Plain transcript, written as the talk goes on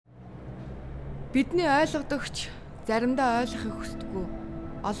Бидний ойлгодогч заримдаа ойлгохыг хүсдэггүй.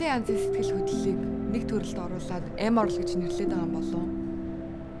 Олон янзын сэтгэл хөдлөлийг нэг төрөлд оруулаад MRL гэж нэрлэдэг байгаа юм болов.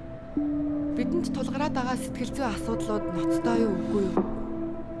 Бидэнд тулгараад байгаа сэтгэл зүйн асуудлууд ноцтой юу үгүй юу?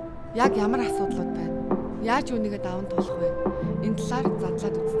 Яг ямар асуудлууд байна? Яаж үүнийгээ даван туулах вэ? Энэ талаар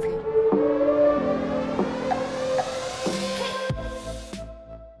задлаад үзцгээе.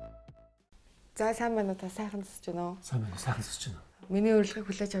 За сайн байна уу? Та сайхан зүсэж байна уу? Сайн байна, сайхан зүсэж байна. Миний урилгыг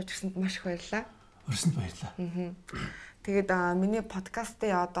хүлээж авч ирсэнд маш их баярлалаа. Өрсөнд баярлалаа. Тэгээд миний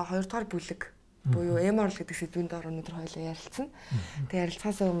подкастын одоо 2 дугаар бүлэг буюу MRL гэдэг сэдвийн доор өнөөдөр хоёулаа ярилцсан. Тэгээд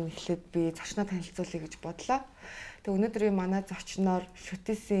ярилцахаас өмнө эхлээд би зочноо танилцуулъя гэж бодлоо. Тэгээд өнөөдрийн манай зочноор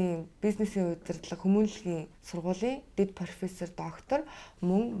Шүтээсийн бизнесийн удирдлага хүмүүнлэгийн сургуулийн дэд профессор доктор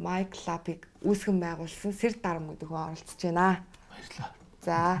мөн Майк Лапиг үүсгэн байгуулсан Сэр Дарам гэдэг хүн оролцож байна. Баярлалаа.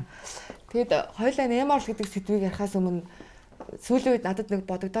 За. Тэгээд хоёулаа MRL гэдэг сэдвийг ярихаас өмнө сүүлийн үед надад нэг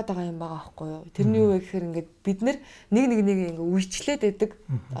бодогдоод байгаа юм байгаа байхгүй юу. Тэрний юу вэ гэхээр ингээд бид нэг ингээ үечлээд байдаг.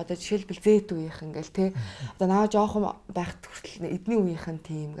 Одоо жишээлбэл Z үеийнх ингээл тий. Одоо наа жоохон байхад хүртэл эдний үеийнх нь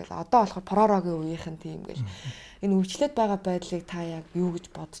тийм ингээл одоо болохоор Пророгийн үеийнх нь тийм ингээл энэ үечлээд байгаа байдлыг та яг юу гэж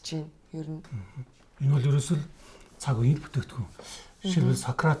бодож байна? Ер нь энэ бол ерөөсөө цаг үеийн бүтээгдэхүүн. Жишээлбэл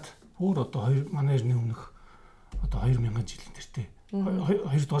Сократ өөр одоо манай эртний өмнөх одоо 2000 жилийн тэртээ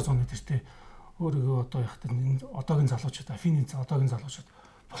 2 дугаар зууны тэртээ өөрийгөө одоо яг одоогийн залуучууд Афиний одоогийн залуучууд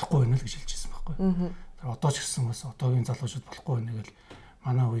болохгүй байна л гэж хэлжсэн байхгүй. Тэр одоо ч гэсэн бас одоогийн залуучууд болохгүй байна гэл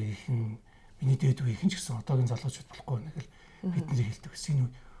манай үеийнхэн миний дээд үеийнхэн ч гэсэн одоогийн залуучууд болохгүй байна гэл бидний хэлдэг гэсэн.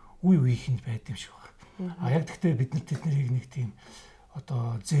 Энэ үеийнхэнд байд юм шиг байна. А яг гэхдээ бид нар тэднийг нэг тийм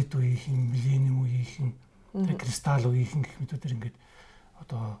одоо Z үеийнхэн, миллениум үеийнхэн, кристалл үеийнхэн гэх мэтүүдээр ингээд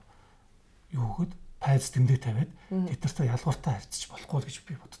одоо юу хөхөд пайц тэмдэг тавиад тэд нартай ялгууртаа харьцаж болохгүй гэж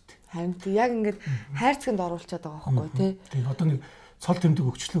би боддог. Харин яг ингээд хайрцагт оруулчихад байгаа байхгүй тий. Тэгээ одоо нэг цол тэмдэг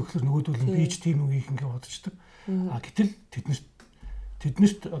өгчлөө гэхэлэр нөгөөдөл нь би ч тийм үеийнх ингээ бодчихдаг. А гэтэл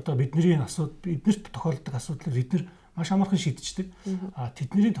тэднэрт одоо биднэрт тохиолддог асуудлыг бид нар маш амархан шийдчихдэг. А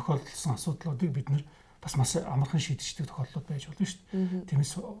тэдний тохиолдсон асуудлуудыг бид нар бас маш амархан шийдчихдэг тохиолдлууд байж болно шүү дээ.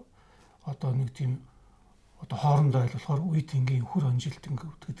 Тиймээс одоо нэг тийм одоо хоорондоо айлуулахаар үед ингээ хөр онжилт ингээ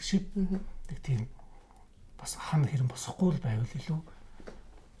үтгдэг шиг нэг тийм бас хан хэрэн босохгүй байвал илүү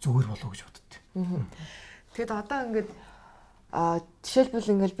зүгээр болов гэж боддтой. Тэгэд одоо ингээд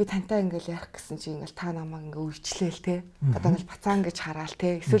жишээлбэл ингээд би тантай ингээд ярих гэсэн чинь ингээд та намайг ингээд өвчлээл те. Одоо ингээд бацаа ингээд хараал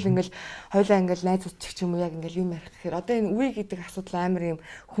те. Эсвэл ингээд хоёлаа ингээд найзууд ч юм уу яг ингээд юм ярих гэхээр одоо энэ үе гэдэг асуудал амар юм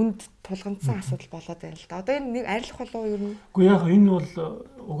хүнд тулгамдсан асуудал болоод байна л да. Одоо энэ нэг арилах болов юу юм? Үгүй яг энэ бол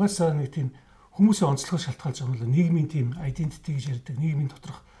угаасаа нэг тийм хүмүүсийн онцлогоор шалтгаалж байгаа юм л нийгмийн тийм identity гэж ярьдаг нийгмийн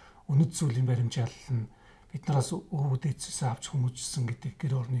доторх үнэт зүйлийн баримжаал нь бид нараас өвөдөөцөөс авч хүмүүжсэн гэдэг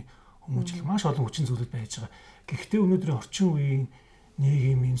гэр орны хүмүүжил маш олон хүчин зүйлүүд байж байгаа. Гэхдээ өнөөдрийн орчин үеийн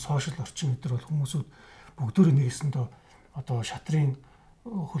нийгмийн сошиал орчин өдр бол хүмүүсүүд бүгдөө нэгэсэндээ одоо шатрын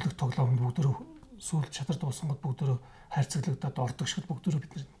хөлөг тоглоомд бүгдөө сүүл шатар дуусангууд бүгдөө хайрцаглагдаад ордог шиг бүгдөө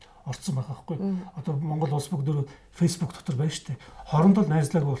бид орцсон байгаа байхгүй. Одоо Монгол улс бүгдөө Facebook дотор байна шүү дээ. Хоорондоо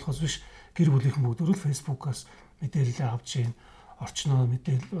найзлаагүй болохоос биш гэр бүлийнхэн бүгдөө л Facebook-аас мэдээлэл авч ийн орчноо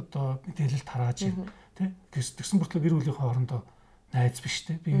мэдээлэл тарааж ийн тэгсэн бүртлээ гэр бүлийн хоорондоо найз биш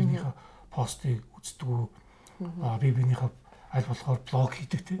те бие биенийхээ постыг үздэггүй бие биенийхээ аль болохоор блог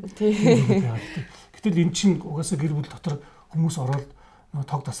хийдэг те гэтэл эн чинь угаасаа гэр бүл дотор хүмүүс ороод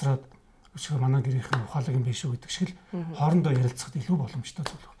тог тасраад өчигдөр манай гэрийнхэн ухаалаг юм биш үү гэдэг шиг л хоорондоо ярилцахад илүү боломжтой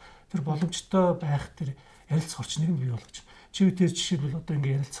зүйл. Тэр боломжтой байх тэр ярилцах орчныг нь бий болгож чи үтээр жишээлбэл одоо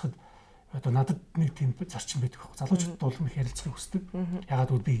ингэ ярилцахад одоо надад нэг тийм зарчим байдаг байхгүй залуучууд дуулам их ярилцахыг хүсдэг.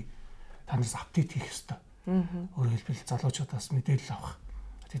 Ягаад гэвэл би танаас апдейт хийх ёстой. Өөрөөр хэлбэл залуучуудаас мэдээлэл авах.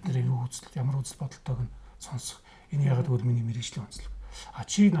 Тэдний юу үзэл, ямар үзэл бодолтойг нь сонсох. Энэ ягаад гэвэл миний мэргэжлийн онцлог. А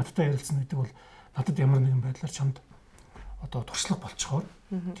чи надтай ярилцсан гэдэг бол надад ямар нэгэн байдлаар чамд одоо туршлага болчихоор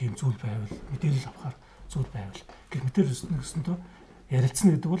тийм зүйл байвал мэдээлэл авахар зүйл байвал гэх мэтэр өснөсөндөө ярилцсан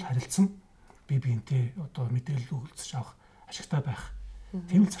гэдэг бол харилцсан бие биентэй одоо мэдээлэл өгүүлцэж авах ашигтай байх.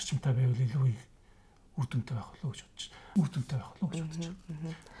 Тийм л зарчимтай байвал илүү их үр дүнтэй байх болов уу гэж бодож байна. Үр дүнтэй байх болов уу гэж бодож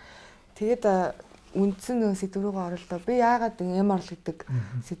байна. Тэгээд үндсэн нөө сэдв рүүгээ оролдоо. Би яагаад MRL гэдэг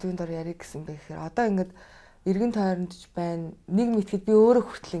сэдвийн дор ярих гэсэн бэ гэхээр одоо ингээд эргэн тойронд байна. Нэг мэтгэд би өөрөө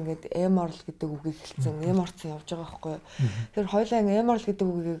хүртэл ингээд MRL гэдэг үгийг хэлсэн. MRC явж байгаа байхгүй юу. Тэр хоёлаа MRL гэдэг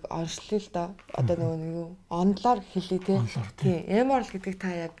үгийг онцлоё л да. Одоо нөгөө юу онлоор хэлээ те. Тийм. MRL гэдгийг та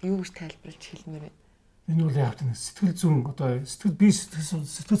яг юу гэж тайлбарлаж хэлмээр вэ? Энэ бол яг тийм сэтгэл зүйн одоо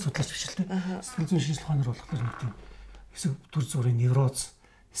сэтгэл судлаач биш л те. Сэтгэл зүйн шинжилгээ хонор болох нэг тийм хэсэг төр зүрийн невроз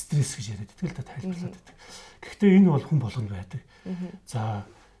стресс гэж яриад тэгэл та тайлбарлаад байдаг. Гэхдээ энэ бол хүн болгонд байдаг. За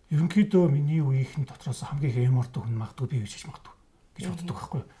ерөнхийдөө миний үеийнхэн дотроос хамгийн эмордог хүн магадгүй би гэж магадгүй гэж боддог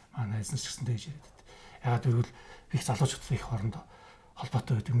байхгүй. Манай найз нар ч гэсэн тэгж яриад байдаг. Ягаад гэвэл их залуучуудтай их хоорондоо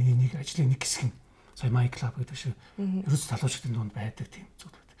холбоотой байдаг. Миний нэг ажлын нэг хэсэг нь сая My Club гэдэг шиг ерөөс залуучуудын дунд байдаг тийм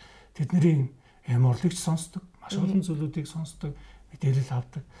зүйл байдаг. Тэдний эморлогч сонсдог, маш олон зүйлүүдийг сонсдог, мэдээлэл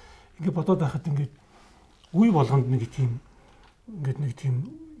авдаг. Ингээд бодоод байхад ингээд үе болгонд нэг тийм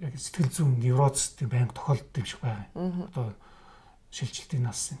яг сэтгэл зүйн невроз тийм байнга тохиолддог юм шиг байгаа юм. Одоо шилжилтийн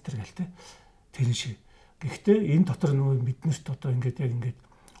нас энтер гэл тэ. Тэр шиг. Гэхдээ энэ дотор нөгөө биднэрт одоо ингээд яг ингээд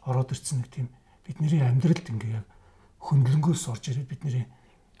ороод ирсэн нэг тийм бидний амьдралд ингээд яг хөндлөнгөөс орж ирээд бидний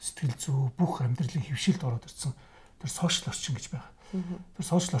сэтгэл зүй бүх амьдралын хөвшилд ороод ирсэн тэр сошиал орчин гэж байгаа. Тэр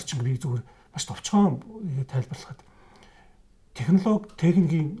сошиал орчин би зүгээр маш товчхон тайлбарлахад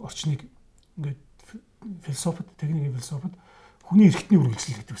техникийн орчныг ингээд техникийн философид хүний эрхтний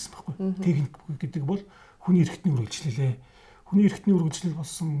үргэлжлэл гэдэг байсан байхгүй. Техник гэдэг бол хүний эрхтний үргэлжлэлээ. Хүний эрхтний үргэлжлэл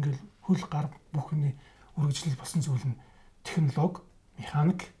болсон ингээл хөл гар бүхний үргэлжлэл болсон зүйл нь технологи,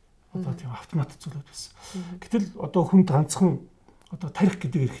 механик, одоо тийм автомат зүйлүүд байсан. Гэтэл одоо хүнд ганцхан одоо тарих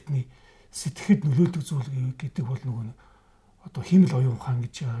гэдэг эрхтний сэтгэхэд нөлөөлдөг зүйл гэдэг бол нөгөө одоо хиймэл оюун ухаан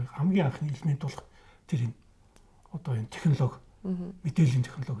гэж хамгийн анхны элемент болох тэр энэ одоо энэ технологи, мэдээллийн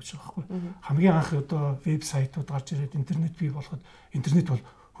технологи гэж байгаа байхгүй. Хамгийн анх одоо вебсайтууд гарч ирээд интернет бий болоход интернет бол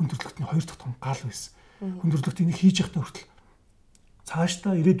хүн төрөлхтний хоёр дахь том гал байсан. Хүн төрөлхт энийг хийж явахдаа хүртэл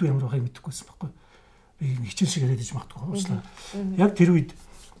цаашдаа ирээдүй ямар байгааг мэдэхгүйсэн байхгүй. Би хичээл шиг яриад иж магадгүй уучлаа. Яг тэр үед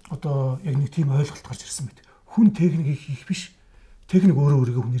одоо яг нэг тийм ойлголт гарч ирсэн байт. Хүн техникийг хийх биш. Техник өөрөө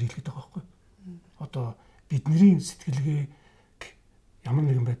өөрийгөө хүнээр хийлгээд байгаа байхгүй. Одоо бидний сэтгэлгээ ямар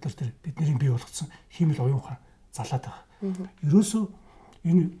нэгэн байдлаар тэр бидний бий болгоцсон хиймэл оюун ухаан залаад байгаа. Ерөөсөө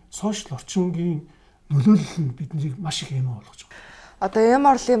энэ сошиал орчингийн нөлөөлөл нь биднийг маш их эмээ болгож байгаа. Одоо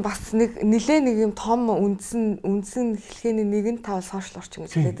Эморлын бас нэг юм том үндсэн хэлхээний нэг нь таа сошиал орчин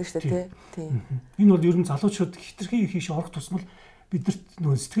гэж хэлдэг шүү дээ тийм. Энэ бол ер нь залуучууд хитрхи их хийж орох тусмал бидэрт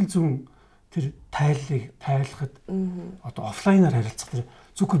нөгөө сэтгэл зүйн тэр тайлахад одоо офлайнаар харилцах тэр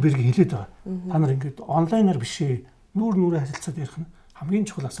Зүкерберг хэлээд байгаа. Та нар ингээд онлайнаар бишээ нүрээ харилцаад ярих нь хамгийн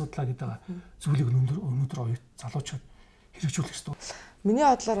чухал асуудал гэдэг зүйлийг өнөөдөр оюут залуучууд хэрэгжүүлэх ёстой. Миний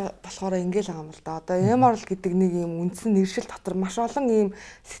бодлоор болохоор ингээл байгаа юм л да. Одоо Эморл гэдэг нэг юм үндсэн нэршил дотор маш олон ийм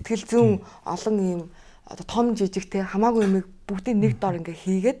сэтгэл зүйн олон ийм одоо том жижиг те хамаагүй юмыг бүгдийг нэг дор ингээ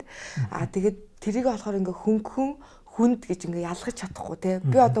хийгээд тэгээд тэрийг болохоор ингээ хүнд гэж ингээ ялгаж чадахгүй те.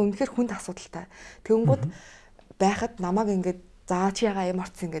 Би одоо үнэхээр хүнд асуудалтай. Тэгэнгүүт байхад намайг ингээ заа чи яга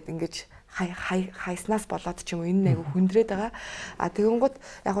Эморц ингэж хайснаас болоод ч юм уу энэ айгу хүндрээд байгаа. Тэгэнгүүт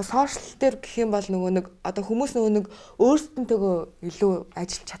яг го сошиал дээр гэх юм бол нөгөө нэг одоо хүмүүс нөгөө нэг өөртөнтэйгөө илүү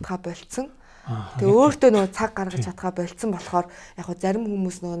ажиллаж чадхаа болцсон. Тэгээ өөртөө нөгөө цаг гаргаж чадхаа болцсон болохоор яг го зарим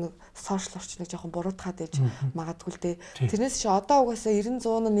хүмүүс нөгөө нэг сошиал орчныг жоохон буруутгаад ээж магадгүй л дээ. Тэрнээс чи одоо угаасаа 90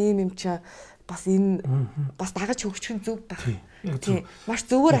 100 юм чи бас энэ бас дагаж хөгжих нь зөв байх. Тийм. Маш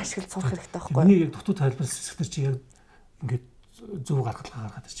зөвөр ашиглаж сурах хэрэгтэй байхгүй юу? Миний яг дутуу тайлбарласан хэсгээр чи яг ингээд зөв гаргалгаа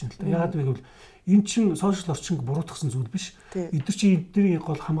гаргаад ирчихэв л да. Яагаад вэ гэвэл эн чинь сошиал орчинг буруутгасан зүйл биш. Эдгээр чи эдний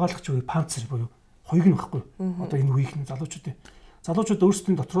гол хамгаалагч буюу панцир буюу хоёг нь байхгүй. Одоо энэ үеийнхэн залуучууд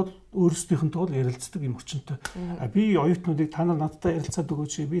өөрсдийн дотроо өөрсдийнхэн тул ярилцдаг юм орчинтой. Би оюутнуудыг та нар надтай ярилцаад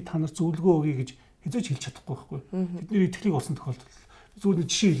өгөөч, би та нар зөвлөгөө өгье гэж хэзээ ч хэлж чадахгүй байхгүй. Тэдний итгэлийг олсон тохиолдолд зүгээр нэг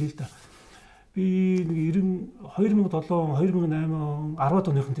жишээ хэлээ л да. Би нэг 2007, 2008, 10-ад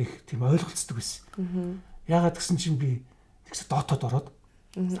оныхонд их тийм ойлголцдог байсан. Яагаад гэсэн чинь би тэгсэ дотоод ороод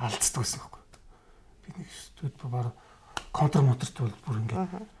алдцдаг байсан байхгүй. Би нэг студ баг контрмоторт бол бүр ингээд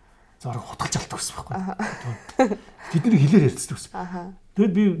зараг хутгалж алддаг байсан байхгүй. Тэдний хэлээр ярьцдаг байсан.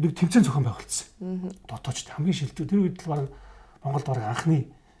 Тэгэд би нэг тэмцээн зохион байгуулсан. Дотоочд хамгийн шилдэг. Тэр үед л баг Монголд баг анхны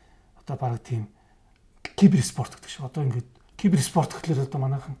одоо баг тийм киберспорт гэдэг шиг. Одоо ингээд киберспорт гэхлээр одоо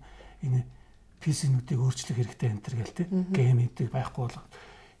манайхан энэ PC-нүүдийг өөрчлөх хэрэгтэй энэ төр гэл тэ гейм гэдэг байхгүй болго.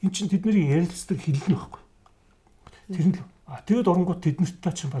 Энд чинь тэдний ярилцдаг хэлэл нь байхгүй. Тэр нь л тэгээд оронгууд тэднэрт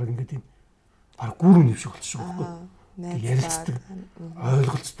та чинь баг ингээд юм баг гүрэн нэв шиг болчихж байгаа байхгүй. Ярилцдаг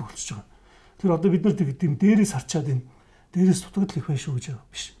ойлголцдог болчихж байгаа. Тэр одоо бид нар тийм дээрээс харчаад энэ дээрээс дутагдал их байх шүү гэж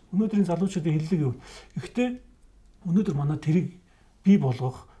байгаа биш. Өнөөдрийн залуучуудын хэллэг юу. Гэхдээ өнөөдөр манай тэрийг бий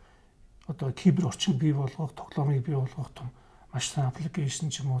болгох одоо кибер орчин бий болгох, тоглоомыг бий болгох том маш сайн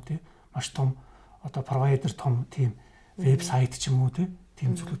аппликейшн ч юм уу тий маш том одоо провайдер том тийм вебсайт ч юм уу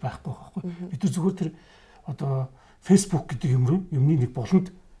тийм зүйлүүд байхгүй байхгүй. Бид нар зүгээр тэр одоо Facebook гэдэг юмны нэг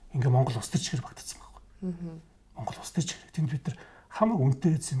болонд ингээ Монгол улс төр чигээр багтацсан байхгүй. Монгол улс төр чигээр тэнд бид нар хамаг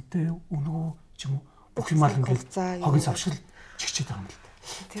үнэтэй зэнтэй өнгөө ч юм уу бүх юмаа ингээ хогийн савшил чигчээд байгаа юм л да.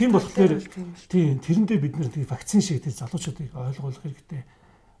 Тийм болохоор тийм тэрэндээ бид нар тийм вакцин шиг тэр залуучуудыг ойлгуулах хэрэгтэй.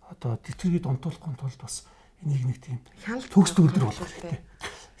 Одоо тэтгэрийг донтуулахгүй тулд бас энийг нэг тийм төгс төгөлдөр болгох хэрэгтэй.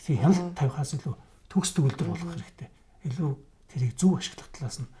 Тийм хяналт тавихаас илүү төгс төгөлдөр болгох хэрэгтэй. Илүү тэрийг зөв ашиглах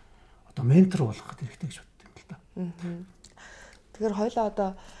талаас нь одоо ментор болгох хэрэгтэй гэж боддог юм л да. Тэгэхээр хоёлаа одоо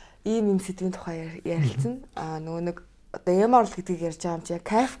ийм сэдвийн тухай ярилцсан. Нөгөө нэг одоо эморлол гэдгийг ярьж байгаа юм чи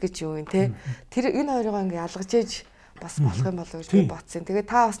кайф гэж юу юм те. Тэр энэ хоёроо ингээ ялгаж ээж бас болох юм болов уу гэж би бодсон. Тэгээд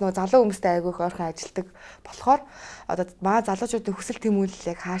та бас нөгөө залуу хүмүүстэй айгүйх ойрхон ажилдаг болохоор одоо маа залуучуудын хүсэл тэмүүлэл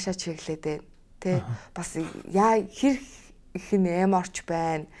яг хаашаа чиглээд байна. Тэ бас хэр их нэм орч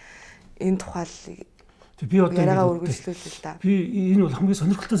байна. Энэ тухайл би одоо яриагаа үргэлжлүүлээ л да. Би энэ бол хамгийн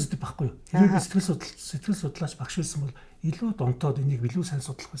сонирхолтой зүйл байхгүй юу? Энийг сэтгэл судлаач багш байсан бол илүү донтоод энийг илүү сайн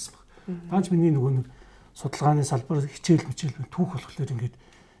судлах байсан баг. Даанч миний нөгөө нэг судалгааны салбар хичээл түүх болохоор ингээд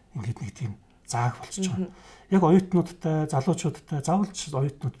нэг тийм зааг болчихж байгаа. Яг оюутнуудтай, залуучуудтай, заавал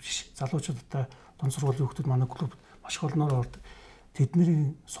оюутнууд биш, залуучуудтай дунд сургуулийн хүүхдүүд манай клуб маш их олноор ордог.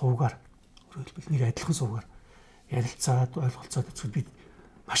 Тэдний сувгаар өөрөлдвөл нэг адилхан сувгаар ярилцаад ойлголцоод үзвэл бид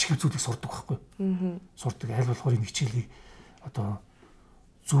маш их зүйлийг сурдаг байхгүй. Сурдаг аль болохоор энэ хичээлийг одоо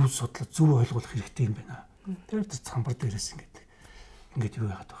зөв судлаад зөв ойлгох хэрэгтэй юм байна. Тэр хамбар дээрээс ингээд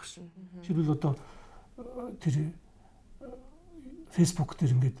юу яагаад байгаа шин. Жишээлбэл одоо тэр Facebook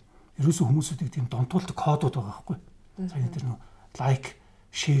дээр ингээд ерөөсөө хүмүүсүүдийг тийм донтуулдаг кодууд байгаа байхгүй. Сая тэр нөө лайк,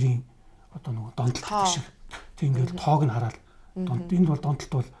 шеэринг одоо нөгөө донтолт шиг. Тийм ингээд тоог нь хараад энд бол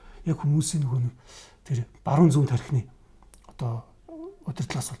донтолт бол яг хүмүүсийн нөгөө нэг тэр баруун зүүн тархины одоо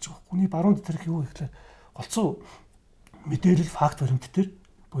удирдлагаас болж байгаа. Хүний баруун тарих юу гэхээр голцоо мэдээлэл факт баримт төр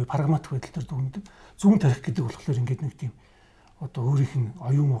буюу прагматик байдал төр дүгнэдэг. Зүүн тарих гэдэг болохоор ингээд нэг тийм одоо өөрийнх нь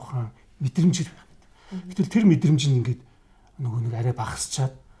оюун ухаан мэдрэмж байна. Гэтэл тэр мэдрэмж нь ингээд нөгөө нэг арай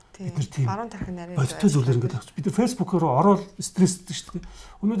багасчаад бид нар тийм баруун тарих нь арай бодтой зүйлэр ингээд авч бид нар фэйсбүүкээр ороод стресстэй шүү дээ.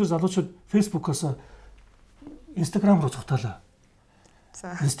 Өнөөдөр залуучууд фэйсбүүкээс Instagram руу цухтаалаа.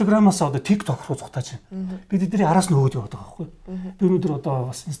 Instagram-аас одоо TikTok руу цухтааж байна. Бид эдний араас нь өгөөд яваад байгаа байхгүй. Би өнөөдөр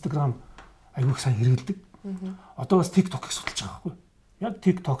одоо бас Instagram аягүй сайн хэрэгэлдэг. Одоо бас TikTok-ыг судалж байгаа байхгүй. Яг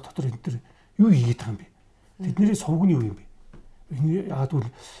TikTok дотор энэ төр юу хийгээд байгаа юм бэ? Тэдний сувгны юу юм бэ? Энэ яагаад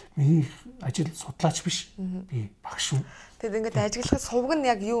гэвэл миний ажил судлаач биш. Би багш шүү. Тэгэд ингээд ажиглахад сувг нь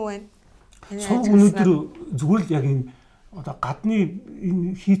яг юу вэ? Сувг өнөөдөр зүгээр л яг энэ одоо гадны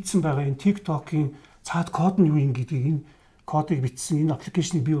энэ хийцэн байгаа энэ TikTok-ийн цаад код нь юу юм гэдгийг энэ кодыг бичсэн энэ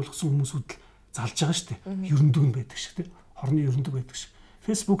аппликейшнийг бий болгосон хүмүүсүүд л залж байгаа шүү дээ. Ерөндөг нь байдаг шиг тийм. Хорны ерөндөг байдаг шиг.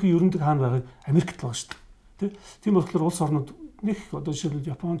 Facebook-ийн ерөндөг хаана байгааг Америкт л байгаа шүү дээ. Тийм болохоор улс орнууд нэг одоо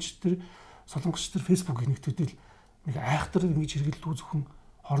жишээлбэл Японч тэр Солонгосч тэр Facebook-ийг нэгтгэдэг нэг айхтар ингэж хэрэгэлдэг зөвхөн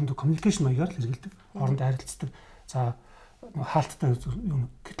хоорондоо communication маягаар л хэрэгэлдэг. Хоорондоо харилцдаг. За хаалттай юм.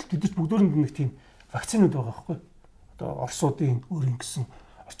 Гэтэл тэдэрт бүгдөөрэнд нэг тийм вакцинууд байгаа байхгүй. Одоо Оросуудын өөр ингэсэн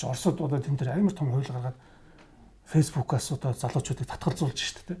Оросууд одоо тэн дээр амар том хууль гаргаад Facebook-аас одоо залуучуудыг татгалзуулж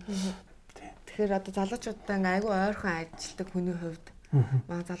шүү дээ. Тэгэхээр одоо залуучуудаа айгүй ойрхон ажилтдаг хүний хувьд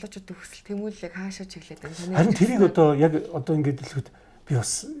маа залуучуудын хүсэл тэмүүллийг хаашаа чиглээд байна. Харин тэрийг одоо яг одоо ингэж хэлэхэд би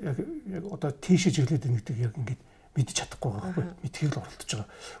бас яг одоо тийшээ чиглээд байна гэдэг яг ингэж мэдчих чадахгүй байгаа байхгүй. Мэдхийг л оролдож байгаа.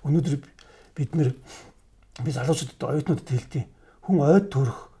 Өнөөдөр бид нэр би залуучуудад оюутнуудад хэлдэг. Хүн ойд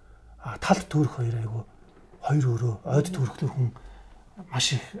төрөх, талд төрөх хоёр айгүй хоёр өрөө ойд төрөхлөр хүн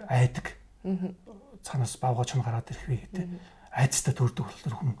маш их айдаг. Цанаас бавгаач нь гараад ирэх вэ гэдэг. Айцтай төрдөг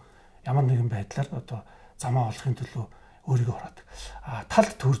болохоор хүн ямар нэгэн байдлаар одоо замаа олохын төлөө өөрийгөө хараадаг.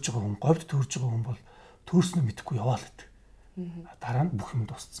 Талд төрж байгаа хүн, говьд төрж байгаа хүн бол төрснөө мэдэхгүй яваал гэдэг. Дараа нь бүх юм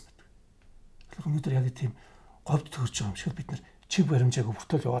дууссан байдаг. Тэгэхээр өнөөдөр яг тийм говьд төрж байгаа юм шиг бид нар чиг баримжаагүй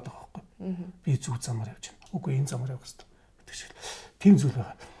бүртэл яваад байгаа байхгүй. Би зөв замаар явж байна. Үгүй энэ замаар явах хэрэгтэй гэдэг шиг. Тийм зүйл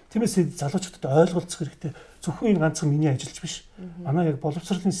байгаа. Тиймээс залуучуудад ойлголцох хэрэгтэй. Зөвхөн энэ ганцхан миний ажилч биш. Манай яг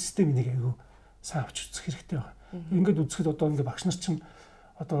боловсролын систем энийг айгүй сайн авч үзэх хэрэгтэй байна. Ингээд үзэхэд одоо ингээд багш нар чинь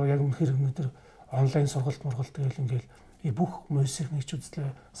одоо яг үнэхээр өнөөдөр онлайн сургалт тэгэл ингээл бүх мөсийг нэгч үзлээ.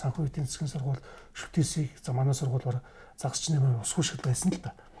 Санхүү эдийн засгийн сургууль, шүтээсийг за манай сургууль загасч нэмээ усгүй шиг байсан л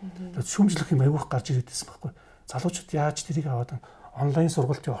да. Тэгээд шүүмжлэх юм айгүйх гарч ирээд байсан байхгүй. Залуучууд яаж тэрийг аваад онлайн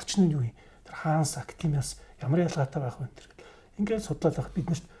сургалтын орчин нь юу юм? Тэр хаанс академиас ямар ялгаатай байх вэ тэр. Ингээд судлаад байх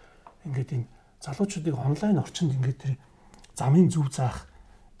биднэрт ингээд энэ залуучуудыг онлайн орчинд ингээд тэр замын зөв заах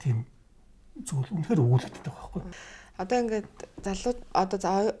тийм зүйл үнэхээр өгүүлэгддэг байгаа байхгүй. Одоо ингээд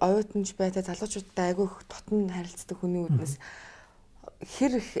оюутанч байта залуучуудтай айгүйх дотн харилцдаг хүний үднэс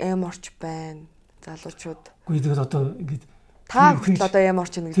хэр их эм орч байна залуучууд. Үгүй тэгээд одоо ингээд та хүртэл одоо эм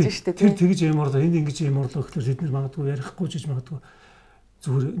орч гэж шүү дээ тийм. Тэр тэгж эм орлоо энд ингэж эм орлоо гэхээр тэд нар магадгүй ярихгүй жиж магадгүй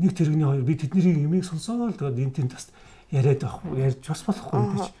зүгээр нэг тэрэгний хоёр би тэдний юмыг сонсоод тэгээд энэ тийм бас яриад байхгүй ярьж бас болохгүй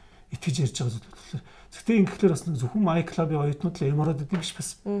гэж итгэж ярьж байгаа зүйл. Гэхдээ ингэхлээр бас нэг зөвхөн Май клубын оюутнууд л эмороод идэв биш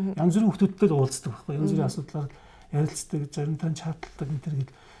бас янз бүрийн хүмүүстэй уулздаг байхгүй янз бүрийн асуудлаар ярилцдаг заримдаа чаталдаг энэ төр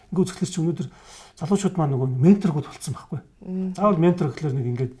гэдэг. Ингээ үзэхлээр чи өнөөдөр залуучууд маань нөгөө менторгууд болцсон байхгүй. Заавал ментор гэхлээр нэг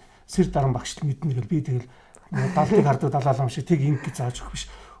ингээд сэр даран багшлт мэднэ гэл би тэгэл Далдыг хардаг далаалам шиг тэг ингэ зааж өгөх биш.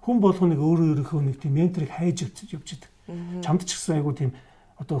 Хүн болгоныг өөрийнхөө нэг тийм менторыг хайж явж идэг. Чамд ч гэсэн айгу тийм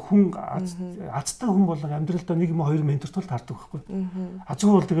одоо хүн азтай хүн болон амьдралдаа 1 юм 2 ментор тул таардаг байхгүй.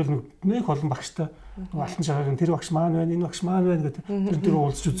 Азгүй бол тэгэл нэг олон багштай алтан шагааг тэр багш маань байна, энэ багш маань байна гэдэг тэр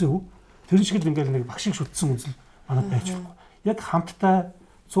уулзч үзээв. Тэр шиг л ингээл нэг багшиг шүтсэн үзэл манад байж байхгүй. Яг хамтдаа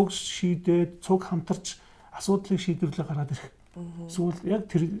цуг шийдээд, цуг хамтарч асуудлыг шийдвэрлээ гараад ирэх. Эсвэл яг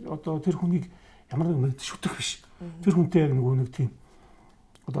тэр одоо тэр хүнийг ямар нэгэн шүтэх биш. Тэр хүнтэй яг нэг тийм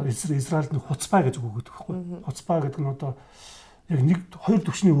одоо Израильд нэг хуцпаа гэж үг өгдөг байхгүй. Хуцпаа гэдэг нь одоо яг нэг хоёр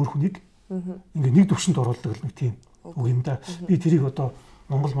төвшний өөр хүнийг ингээ нэг төвшөнд оруулдаг нэг тийм үг юм да. Би тэрийг одоо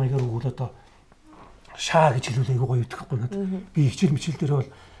монгол маягаар өгвөл одоо шаа гэж хэлүүлээ айгуу гоё өгдөг байхгүй надад. Би хичээл мичээл дээр бол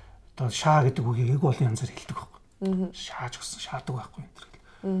одоо шаа гэдэг үгийг айгуу олон янзаар хэлдэг байхгүй. Шааж өгсөн шаадаг байхгүй энэ төр.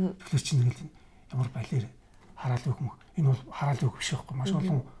 Тэгэхээр чинь нэг л ямар балер хараал үг юм. Энэ бол хараал үг биш байхгүй. Маш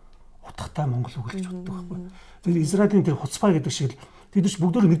олон утгатай монгол үг гэж боддог байхгүй. Тэгэхээр Израилийн тэр хуцпаа гэдэг шиг л тэд ч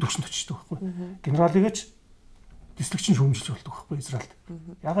бүгдөө нэг төвшөнд очдог байхгүй. Генералыгч дислэгчин шүүмжилж болдог байхгүй Израильд.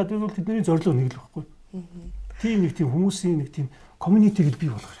 Ягаад гэвэл тэдний зорилго нэг л байхгүй. Тийм нэг тийм хүмүүсийн нэг тийм community-г бий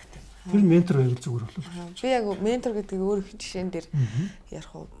болгох хэрэгтэй. Тэр ментор байвал зүгээр болов. Би яг ментор гэдэг өөр их жишээн дээр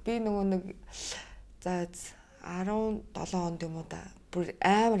ярих уу. Би нөгөө нэг за 17 онд юм уу да бүр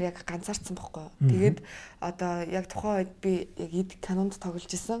амар яг ганцаарцсан байхгүй. Тэгээд одоо яг тухайн үед би яг эд канонд тоглож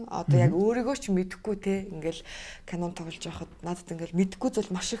исэн. Одоо яг өөрийгөө ч мэдэхгүй те ингээл канон тоглож байхад надад ингээл мэдэхгүй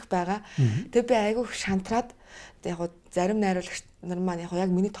зүйл маш их байгаа. Тэгээд би айгүй шантраад яг зарим найруулагч нар маань яг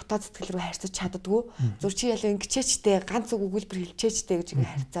миний дотоод сэтгэл рүү харьцаж чаддгүй. Зүр чи ялаа ингэчээчтэй ганц үг өгүүлбэр хэлчээчтэй гэж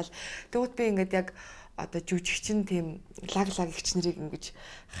ингээ харьцаал. Тэгвэл би ингээд яг одоо жүжигчин тийм лаг игч нарыг ингэж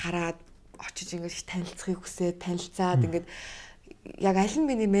хараад очиж ингэж танилцахыг хүсээд танилцаад ингэж яг аль нь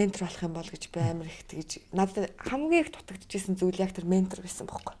миний ментор болох юм бол гэж би амар их тэгж надад хамгийн их дутагдчихсэн зүйл яг тэр ментор байсан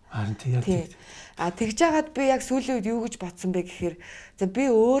бохоггүй. Харин тийм. Тэгж жагаад би яг сүүлийн үед юу гэж бодсон бэ гэхээр за би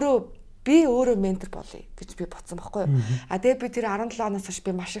өөрөө ментор болъё гэж би бодсон бохоггүй. Тэгээ би тэр 17 оноос хойш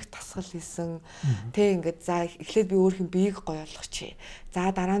би маш их тасгал хийсэн. Тэ ингээд за эхлээд би өөрхийн биеийг гоё болгочих.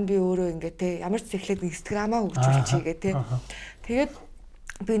 За дараа нь би өөрөө ингээд тэ ямар ч эхлээд инстаграмаа хөгжүүлчихье гэх тэ. Тэгээд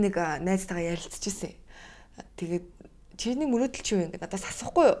би нэг найзтайгаа ярилцчихсэн. Тэгээд чиний мөрөөдөл чи юу ингээд надаас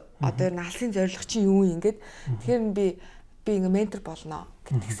асуухгүй юу? Одоо ер нь алсын зорилго чи юу юм ингээд. Тэгэхээр би ингээд ментор болно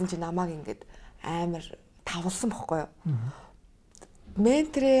гэтгсэн чи намайг ингээд амар тавлсан бохгүй юу?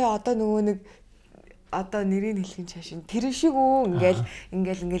 Менторээ одоо нөгөө нэг одоо нэрийг хэлхийн чашин тэр шиг үү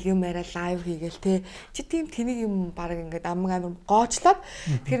ингээл юм арай лайв хийгээл те чи тийм тэнийг юм баг ингээд амар гоочлоод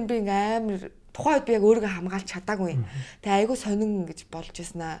тэгэхээр би ингээд амар тухайд би яг өөрийгөө хамгаалж чадаагүй. Тэгээ айгүй сонин гэж болж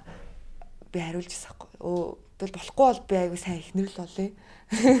ирсэн аа. Би хариулж ирсэн байхгүй. Тэгэл болохгүй бол би айгүй сайн ихнэрл болъё.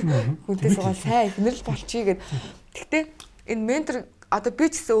 Хүнтэй суугаад сайн ихнэрл болчихъя гэд. Гэхдээ энэ ментор одоо би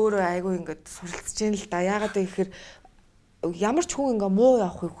ч гэсэн өөрөө айгүй ингээд суралцж яана л да. Яагаад гэхээр ямар ч хүн ингээ муу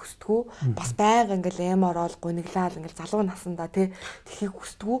явахыг хүсдэггүй. Бас байнга ингээл эморол гуниглал ингээл залуу насандаа тий тэхийг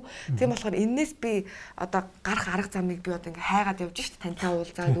хүсдэггүй. Тийм болохоор энээс би одоо гарах арга замыг би одоо ингээ хайгаад явж шít тантай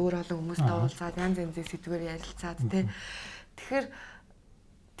уулзаад өөр олон хүмүүстэй уулзаад янз янзын сэдвээр ярилцаад тий. Тэгэхээр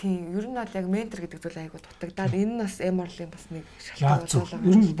тийм ер нь бол яг ментор гэдэг зүйл айгуу дутагдаад энэ нь бас эморлын бас нэг шалтгаан болоо.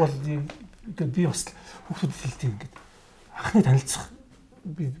 Ер нь бол ингээд би бас хүүхдүүдэд хэлдэг ингээд анхны танилцах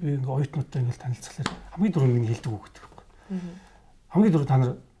би ингээ оюутнуудтай ингээл танилцахлаар хамгийн дөрөв нэг хэлдэг үг гэдэг. Хамгийн дөрөв та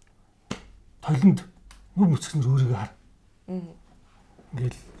нар толинд нүг нүцгэн өөрийгөө хар.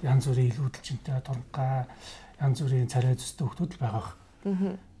 Ингээл янз бүрийн илүүдэлжинтэй турангаа янз бүрийн царай зүстэй хүмүүс л байгаа.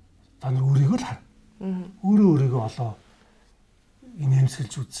 Та нар өөрийгөө л хар. Өөрийгөө олоо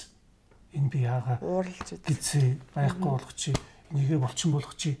инээмсэлж үз. Энэ би яага ууралж үз. Гизээ байхгүй болох чи энийгээ болчин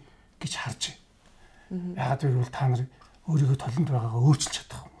болох чи гэж харж. Яагаад гэвэл та нар өөрийгөө толинд байгаагаа өөрчилж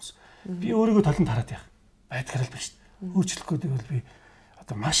чадах хүмүүс. Би өөрийгөө толинд хараад яах. Байдгаар л биш. Өөрчлөх гэдэг бол би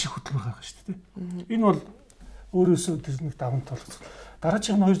одоо маш их хөдөлмөр байгаа шүү дээ. Энэ бол өөрөөсөө тэр нэг даван тал.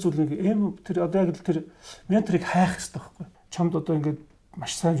 Дараагийн хоёр зүйл нэг тэр одоо яг л тэр менторыг хайх хэрэгтэй байхгүй. Чамд одоо ингээд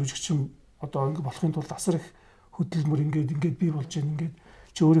маш сайн жүжигчин одоо ингээд болохын тулд асар их хөдөлмөр ингээд бий болж байна ингээд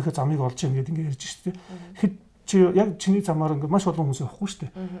чи өөрийнхөө замыг олж байна гэдэг ингээд ярьж шүү дээ. Хэд чи яг чиний замаар ингээд маш олон хүмүүс явахгүй шүү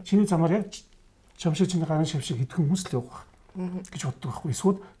дээ. Чиний замаар яг чам шиг чиний гарын шав шиг хэдхэн хүмүүс л явах гэж боддог байхгүй.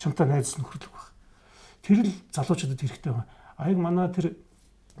 Эсвэл чамтай найз нөхөрлөг байх. Тэр л залуучуудад хэрэгтэй байна. Аяг манай тэр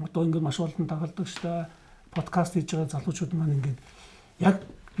одоо ингээд маш олон дагалдаг шүү дээ. Подкаст хийж байгаа залуучууд маань ингээд яг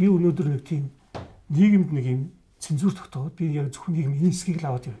би өнөөдөр нэг тийм нийгэмд нэг юм цензур тогтоогод би яг зөвхөн нийгмийн энэ хэсгийг л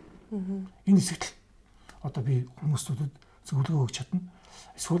аваад явна. Энэ хэсэгт одоо би хүмүүстүүдэд зөвлөгөө өгч чадна.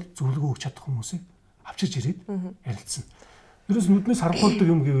 Эсвэл зөвлөгөө өгч чадах хүмүүсийг авчирч ирээд ярилцсан. Ерөөс нүднээс харанхуйдаг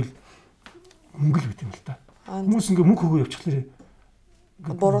юм гэвэл мөнгө л байт юм л та. Хүмүүс ингээд мөнгө өгөө явчихлаа.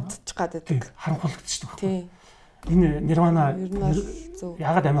 Буруудчих гаддаг. Харанхуйлагдчихдаг байхгүй. Энэ Nirvana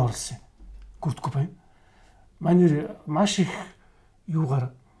яагаад амиа орлсон юм? Kurt Cobain. Манай маш их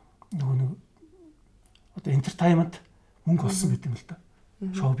юугаар нэг одоо entertainment мөнгө олсон гэдэг юм л да.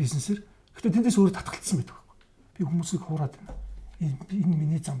 Шоу бизнесээр. Гэхдээ тэндээс өөрөө татгалцсан байдаг байхгүй. Би хүмүүсийг хуураад байна. Энэ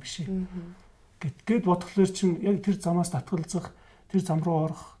миний зам биш ээ. Гэт бодглоор чинь яг тэр замаас татгалзах, тэр зам руу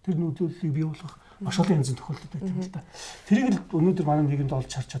орох, тэр нөлөөллийг бий болгох маш олон янзын тохиолдол байдаг юм л да. Тэрийг л өнөөдөр манай нийгэмд олж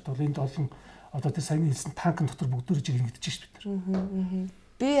харж чадвал энд олон одоо тэр саяны хэлсэн танкын дотор бүгдээрж иргэдэж шүү дээ.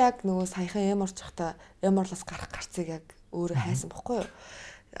 Би яг нөгөө саяхан эм орж захта эм орлоос гарах гарцыг яг өөрөө хайсан бохгүй юу.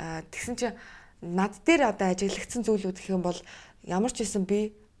 Тэгсэн чинь над дээр одоо ажиглагдсан зүйлүүд гэх юм бол ямар ч байсан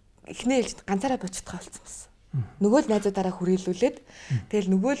би эхний ээлжид ганцаараа бочтгоо болсон байсан. Нөгөө л найзуудаараа хүрээлүүлээд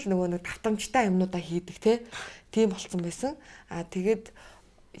тэгэл нөгөө нэг тавтамжтай юмнуудаа хийдэг тийм болцсон байсан. Тэгээд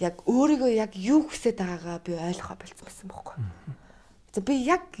яг өөрийгөө яг юу хүсэж байгаагаа би ойлгохоо болцсон байсан бохгүй. За би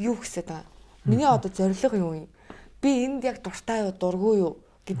яг юу хүсэж байгаа. Миний одоо зорилго юу юм? Би энд яг дуртай юу, дургүй юу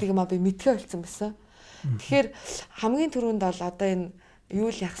гэдэг юм би мэдгээ болцсон байсан. Тэгэхээр хамгийн түрүүнд бол одоо энэ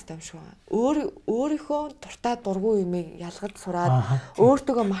юу л яах ёстой юм шиг байна. Өөрийнхөө дуртай дургүй юмыг ялгаж сураад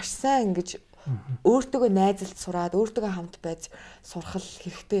өөртөөгөө маш сайн ингэж өөртөөгөө найзалж сураад өөртөөгөө хамт байж сурах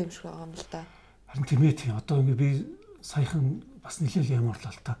хэрэгтэй юм шиг байгаа юм л да. Харин тийм ээ тийм. Одоо ингэ би саяхан бас нэлээл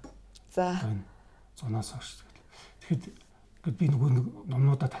ямарлаа л та. За. Зунаас хойш. Тэгэхэд би нөгөө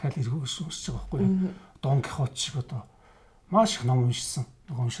номнуудаа дахиад эргүүлж уншиж байгаа байхгүй юу? Дон Кихот шиг одоо маш их ном уншсан.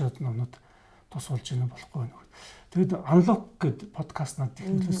 Нөгөө уншаад номнууд тус болж ийнэ болохгүй байна. Тэгэд Unlock гэдэг подкаст надад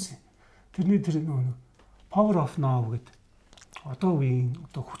ихнүүлсэн. Тэрний тэр нөгөө Power of Now гэдэг одоо үеийн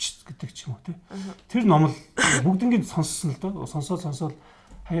одоо хүч гэдэг ч юм уу тий. Тэр ном л бүгднийг сонссон л доо. Сонсоод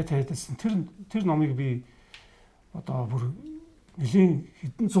хаяатайдсан. Тэр номыг би одоо бүр нэлийн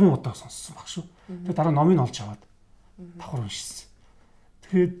хэдэн 100 удаа сонссон баг шүү. Тэгээд дараа номыг олж аваад давхар уншсан.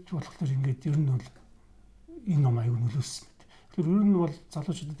 Тэгээд болохоор ингээд ер нь бол энэ ном аягүй нөлөөлсөн. Тэгэхээр ер нь бол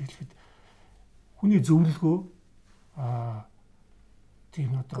залуучуудад хэлэхэд хүний зөвлөгөө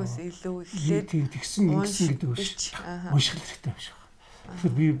тийм одоо илүү эхлээд тэгсэн гэдэг биш. Унших хэрэгтэй юм шиг байна.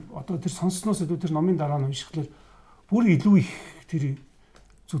 Тэгэхээр би одоо тэр сонсноос илүү тэр номын дараа нь уншихлаар бүр илүү их тэр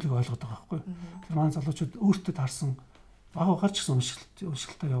зүйлийг ойлгоод байгаа байхгүй. Тэгэхээр маань залуучууд өөртөө таарсан багаар ч гэсэн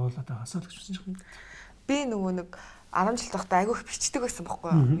уншилтаа явуулаад байгаасаа л гэж үзэж байгаа. Би нөгөө нэг 10 жил тахта айгүй их бичдэг байсан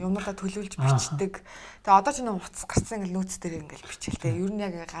байхгүй юу? Юмнуудаа төлөвлөж бичдэг. Тэгээ одоо ч нэг утас гарсан ингээл нөөц дээр ингээл бичэлтэй. Ер нь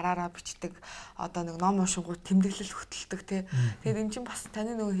яг гараараа бичдэг. Одоо нэг ном уншингууд тэмдэглэл хөтэлдэг тий. Тэгээд эн чинь бас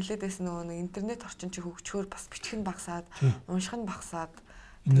таны нөгөө хэлээд байсан нөгөө нэг интернет орчин чи хөгжөхөөр бас бичих нь багасаад, унших нь багасаад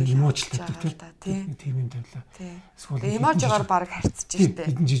энэ эможлтэй тий. Тийм юм тавилаа. Эсвэл эможигаар баг харьцаж штэ.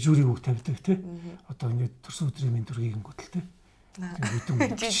 Хэдэн жижүүрийг үг тавьдаг тий. Одоо ингээд төрсөн өдрийн минь дүргийг ингүүтэл тий.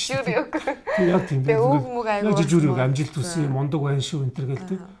 Жижүүр яг. Яг тийм. Яг жижүүр амжилт хүсье мундаг байна шүү энэ төр гэл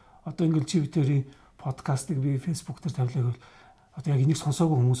тий. Одоо ингээл чи битэрийн подкастыг би фэйсбુક дээр тавилаа гэвэл одоо яг энийг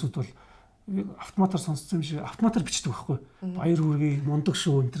сонсоогүй хүмүүсүүд бол автоматар сонссон юм шиг автоматар бичдэг байхгүй. Баяр хүргэе мундаг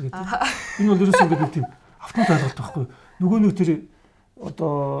шүү энэ төр гэдэг. Энэ бол ерөөсөө ингээд нэг тийм автомат ойлголт байхгүй. Нөгөө нэг тэр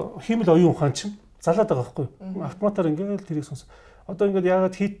одоо химэл оюун ухаан чинь залаад байгаа байхгүй. Автоматар ингээд тэрийг сонс. Одоо ингээд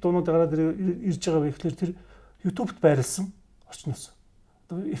яагаад хит дуунууд гараад ирж байгаа вэ гэхэлэр тэр YouTube-д байрлсан орчноос.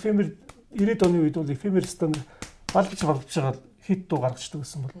 Одоо эфемер 90-ад оны үед бол эфемер стан балж байгаа хит дуу гаргацдаг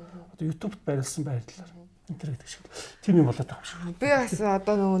гэсэн бол одоо YouTube-д байрлсан байрлалаар энэ гэдэг шиг. Тийм юм болоод байгаа юм шиг. Би бас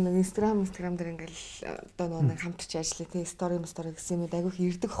одоо нөгөө нэг Instagram дээр ингээл одоо нөгөө нэг хамтарч ажиллая тий story гэсэн юм айгүйх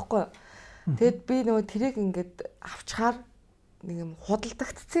ирдэг хөхгүй. Тэгэд би нөгөө тэрийг ингээд авчхаар нэг юм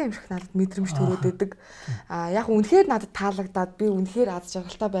худалдагдсан юм шиг надад мэдрэмж төрөөд байдаг. Яг үнэхээр надад таалагдаад би үнэхээр аз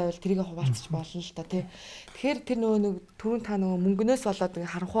жаргалтай байвал тэрийг хуваалцах болно л та тий. Тэгэхээр тэр нөгөө нэг түрүүн та нөгөө мөнгнөөс болоод ингээ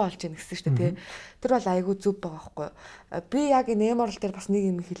харанхуй олж ийн гэсэн шүү дээ тий. Тэр бол айгүй зүв байгаа байхгүй. Би яг энэ эморл дээр бас нэг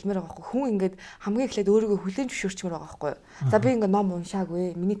юм хэлмээр байгаа байхгүй. Хүн ингээд хамгийн эхлээд өөрийгөө хүлээн зөвшөөрчмөр байгаа байхгүй. За би ингээ ном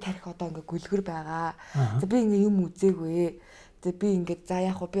уншаагүй. Миний тарих одоо ингээ гүлгэр байгаа. За би ингээ юм үзээгүй. За би ингээд за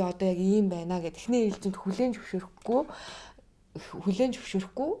яг би одоо яг ийм байна гэд эхний ээлжинд хүлээн зөвшөөрөхгүй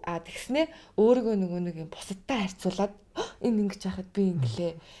тэгснээ өөрийгөө нөгөө нэг юм бусадтай харьцуулаад энэ ингэж яхад би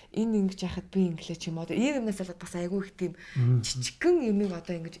инглээ ч юм уу ийм юмнаас болоод бас айгүй их тийм жижигхэн юмыг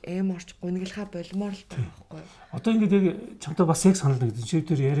одоо ингэж орж гуниглагаа болмоор л байгаа байхгүй. Одоо ингээд яг чамтай бас яг санал нэгдэн шив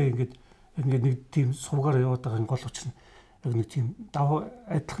дээр яриа ингээд нэг тийм сувгаар яваад байгаа гол учир нь яг нэг тийм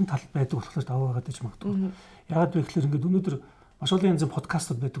адилхан тал байдаг болохоор даваа байгаад гэж магадгүй. Яагаад вэ гэхээр ингээд өнөөдөр маш олон янзын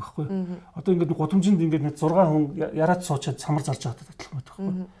подкастууд байдаг байхгүй. Одоо ингээд гудамжинд ингээд 6 хүн яраад суучаад самар зарж байгаа адилхан байдаг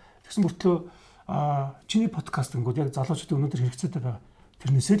байхгүй. Тэгсэн мөртлөө чиний подкаст гингүүд яг залуучуудын өнөөдөр хэрэгцээтэй байгаа.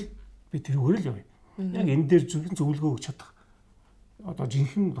 Тэрнээсээ л би тэрүүгээр л явъя. Яг энэ дээр зөвлөгөө өгч чадах. Одоо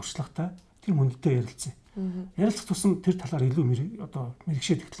жинхэнэ дуршлагатай тэр хүндтэй ярилцсан. Ярилцах тусам тэр талаар илүү одоо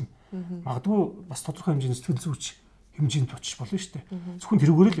мэрэгшээд эхэлнэ. Магадгүй бас тодорхой хэмжээний сэтгэл зүйч хэмжээнд очиж болно шүү дээ. Зөвхөн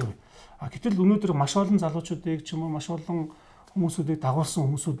тэрүүгээр л явна. Гэтэл өнөөдөр маш олон залуучуудыг ч юм уу маш олон хүмүүсүүдийг дагуулсан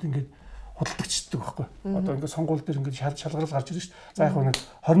хүмүүсүүд ингээд худалдагчдаг байхгүй. Одоо ингээд сонгуул дээр ингээд шалгарал гарч ирж шүү дээ. За яг нэг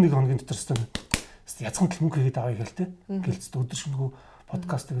 21 хоногийн дотор өстө язган тал мөнгө хийгээд авъя гэл те. Гэлцтэй өдөр шөнөгөө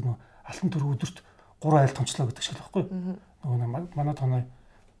подкаст гэдэг нөө алтан төрөө өдөрт 3 айл томчлоо гэдэг шиг л байхгүй. Нөгөө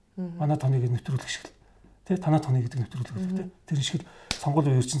манай тоныг нэвтрүүлэх шиг л. Тэ танаа тоныг гэдэг нэвтрүүлэх гэдэг те. Тэр шиг л сонгуул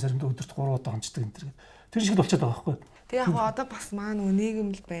үеэр чинь заримдаа өдөрт 3 удаа онцдаг энэ төр. Тэр шиг л болчиход байгаа байхгүй. Тэг яг одоо бас маа нөгөө нийгэм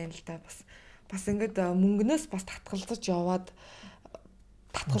л байна л да. Бас ингээд мөнгнөөс бас татгалзаж яваад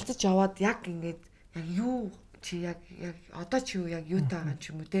яг ингээд яг юу чи яг одоо чи юу яг юутай байгаа юм ч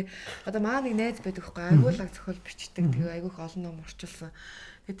юм уу те. Одоо маа нэг найз байдаг байхгүй айгуулаг зохиол бичдэг. Тэгээ айгүйх олон ном орчуулсан.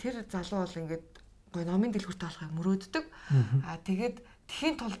 Тэгээ тэр залуу бол ингээд гой номын дэлгүүрт алахыг мөрөөддөг. Тэгээд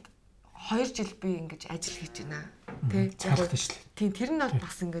тэхийн тулд 2 жил би ингэж ажил хийж байна. Тэ тийм тэр нь бол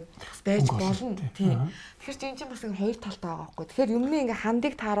бас ингээд бас байж болно. Тийм. Тэгэхээр энэ чинь бас ингээд хоёр талтай байгаа байхгүй. Тэгэхээр юмны ингээд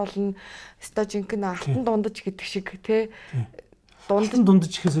хандыг тааруулна. Өстой жинхэнэ алтан дундаж гэдэг шиг тэ. Дундаж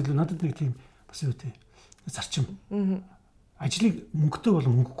ихээс илүү надад нэг тийм бас юу тий зарчим. Ажлыг мөнгөтэй бол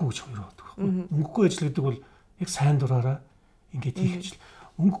мөнгөгүй гэж хоёр байдаг байхгүй. Мөнгөгүй ажил гэдэг бол яг сайн дураараа ингээд хийх ажил.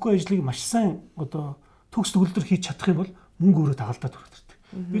 Мөнгөгүй ажлыг маш сайн одоо төгс төгөлдөр хийж чадах юм бол мөнгө өөрөө дагалдаад хүрдэг.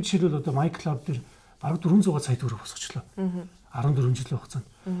 Би жишээлбэл одоо MyClub дээр бараг 400 сая төгрөг босгочлоо. 14 жилийн хугацаанд.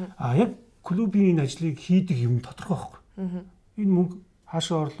 Яг клубын энэ ажлыг хийдэг юм тодорхой байхгүй. Энэ мөнгө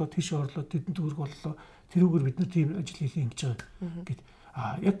хаашаа орлоо, тийшээ орлоо, тэдэн төгрөг боллоо. Тэрүүгээр бид нар тийм ажил хийх ингэж байгаа гэд.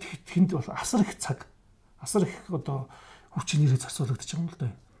 Яг тэнд бол асар их цаг, асар их одоо хүч нэрээ зарцуулагдаж байгаа юм л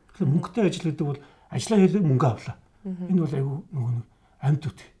да. Тэгэхээр мөнгөтэй ажил гэдэг бол ажлаа хийлээ мөнгө авлаа. Энэ бол айгүй нөгөө нэг амьд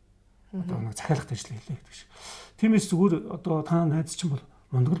үт. Одоо нэг захиалгат ажил хийлээ гэдэг шиг. Тиймээс зүгээр одоо та найз чинь бол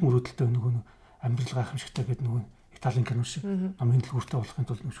мундаг л мөрөөдөлтэй нөгөө нэг амьдрал гайхамшигтай гэдэг нөгөө Италийн кино шиг номын дэлгүүртээ болохын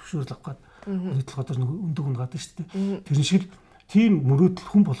тулд зөвшөөрөл авах гээд үйлдэл нөгөө өндөг унгаад шүү дээ. Тэр шиг тийм мөрөөдөл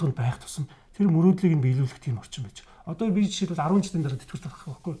хүн болгонд байх тусам тэр мөрөөдлийг нь биелүүлэх тийм орчин байж. Одоо би жишээлбэл 10 жилийн дараа тэтгэврт гарах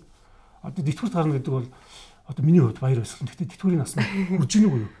байхгүй. Одоо тэтгэврт гарна гэдэг бол одоо миний хувьд баяр байсан. Гэхдээ тэтгэврийн нас нь хүрж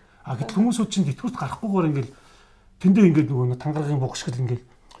ийнэг үү? Гэтэл хүмүүсүүд чинь тэтгэврт гарахгүйгээр ингээл тэндээ ингээд нөгөө тангаргийн буг шиг ингээл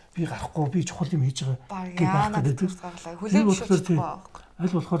би гарахгүй би чухал юм хийж байгаа гэж байх гэдэг. Хүлээж зөвшөөрөх байхгүй.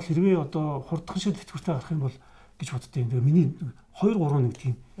 Аль болохоор хэрвээ одоо хурдхан шиг тэтгэвртээ гарах юм бол гэж боддیں۔ Тэгээ миний 2 3 нэг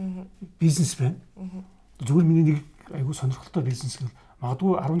тийм бизнес байна. Зүгээр миний нэг айгүй сонирхолтой бизнес гэл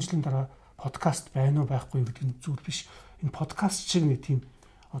магадгүй 10 жилийн дараа подкаст байна уу байхгүй гэдэг нь зүйл биш. Энэ подкаст шиг нэг тийм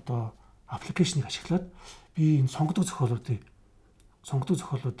одоо аппликейшнийг ашиглаад би энэ сонгодог зохиолуудыг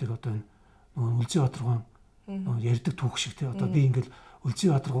одоо энэ нөгөө Үлзий Баатаргуун нөгөө ярьдаг түүх шиг тий одоо би ингээл Үлзий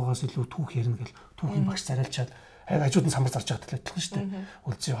Баатаргуугаас илүү түүх ярина гэл түүхийн багш зарайлчаад хажууд нь самбар зарж байгаа талтай шүү дээ.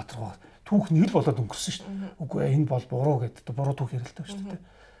 Үлзий Баатаргуу түүх нь л болоод өнгөрсөн шүү дээ. Үгүй энэ бол буруу гэдэг буруу түүх ярилдаг шүү дээ.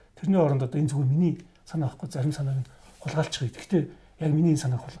 Тэрний оронд одоо энэ зүгээр миний санаа авахгүй зарим санааг нь хулгайлж байгаа. Гэхдээ яг миний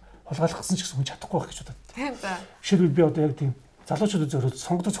санааг хулгайлгасан ч гэсэн хүн чадахгүй байх гэж бодод. Тийм ба. Жишээлбэл би одоо яг тийм залуучуудад зориулж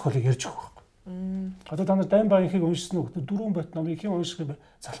сонгодог зохиолыг ярьж өгөх байхгүй. Одоо та нар Дайн Баянхийг уншсан уу? 4 бат номыг хэн унших юм бэ?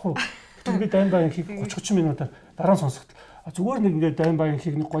 Залхуу. Тэгэхээр би Дайн Баянхийг 30 минутаар дараа нь сонсоход зүгээр нэг ингээд Дайн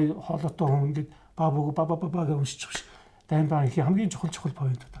Баянхийг нэг гоё хоолойтой хүн ингээд баа гэж уншиж байгаа ш. Дайн Баянхийг хамгийн чухал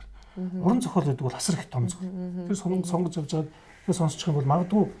поинтуудаар. Уран зохиол гэдэг бол асар их том зохиол. Тэр сонгож авч жаад тэр сонсчих юм бол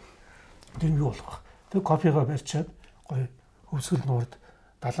магадгүй тэр юу болох вэ? Тэр кофегаа барьчаад гоё хөвсгөл нуурд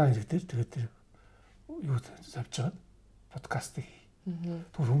далайн ирэг дээр тэгээд тэр юу завж жаад подкастыг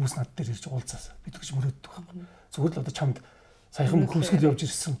түр хүмүүс над дээр ирж уулзаас бид гэж мөрөөддөг байхгүй. Зүгээр л одоо чамд саяхан хөвсгөл явж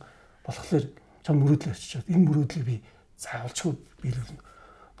ирсэн болохоор чам мөрөөдлөө очичоод энэ мөрөөдлийг би заавалчгүй биелүүлнэ.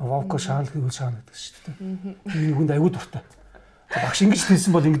 Вовко шаал гэвэл шаал гэдэг шүү дээ. Энэ хүнд аюу дуртай. Багш ингэж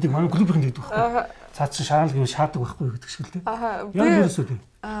хэлсэн бол ингэдэг манай клубын гэдэг байхгүй. Цаад чи шаал гэвэл шаадаг байхгүй гэдэг шиг л дээ. Яг ерөөсөө тийм.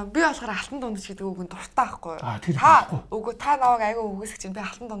 Би болохоор алтан дундаж гэдэг үг нь дуртай байхгүй. Тэр байхгүй. Үгүй та намайг аюу үгүйсэх чинь би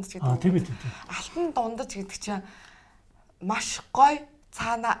алтан дундаж гэдэг. Тийм ээ. Алтан дундаж гэдэг чинь маш гоё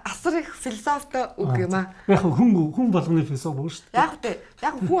цаана асар их философитой үг юм аа. Яг хүн болгоны философи бүр шүү дээ.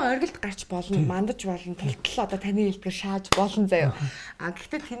 Яг хүн оргилд гарч болно, мандаж болно, тултал одоо таны хэлдгээр шааж болно заяа.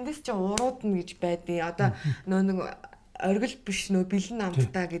 Гэхдээ тэндээс чи урууд нь гэж байдیں۔ Одоо нэг оргил биш нөө бэлэн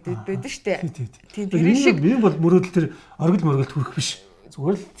амттай гэдэг байдаг шүү дээ. Тийм тэр шиг би бол мөрөөдөл тэр оргил мөргөлд хүрэх биш.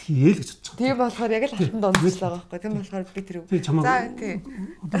 Зүгээр л хийе л гэж бодож байгаа. Тийм болохоор яг л алтан дундаж байгаа байхгүй. Тийм болохоор би тэр за тийм.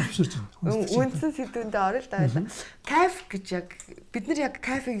 Өдөршөрч байна. Үндсэн сэдвүүндээ орё л даа. Кайф гэж яг бид нар яг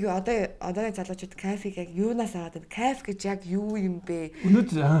кайфыг юу одоогийн залуучууд кайфыг яг юунаас аваад байна? Кайф гэж яг юу юм бэ?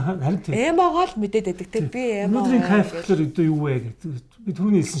 Өнөөдөр харин тийм. Эмоогоо л мэдээд байдаг те. Би эмо. Өнөөдрийн кайф гэхэлэр одоо юу вэ гэдэг. Би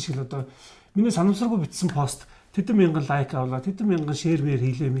түрүүний хэлсэн шиг л одоо миний санамсаргүй бичсэн пост тэдэн мянган лайк авлаа, тэдэн мянган шеэр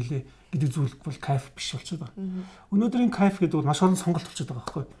хийлээ мэлээ гэдэг зүйл бол кайф биш болчиход байгаа. Өнөөдрийн кайф гэдэг бол маш олон сонголт болчиход байгаа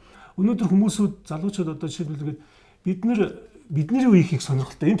байхгүй. Өнөөдөр хүмүүсүүд залуучууд одоо жишээлбэл бидний үеийнхийг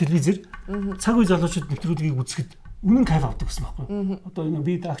сонирхолтой энэ телевизээр цаг үе залуучууд нэвтрүүлгийг үзэхэд үнэн кайф авдаг гэсэн байхгүй. Одоо энэ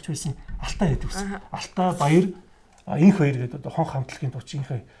би даагч байсан Алтай гэдэг гэсэн. Алтай Баяр инх баяр гэдэг одоо хонх хамтлагийн тууч инх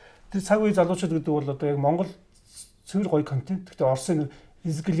баяр. Тэр цаг үе залуучууд гэдэг бол одоо яг Монгол цэвэр гоё контент. Гэхдээ Оросын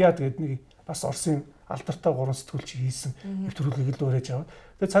Изгэлиад гэдэг нэг бас Оросын алдартай гурван сэтгүүлч хийсэн нэвтрүүлгийг л өрөөж аваад.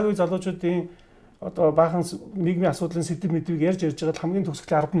 Тэгээ цаг үе залуучуудын одоо баахан нийгмийн асуудлын сэдв мэдвийг ярьж байгаа хамгийн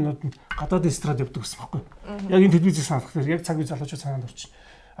төгсгөлийн 10 минутанд гадаад эстрад явдаг гэсэн байхгүй. Яг энэ телевизээс санах хэрэг яг цаг үе залуучууд санаанд орчин.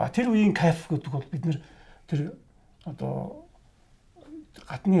 Тэр үеийн кайф гэдэг бол бид нэр тэр одоо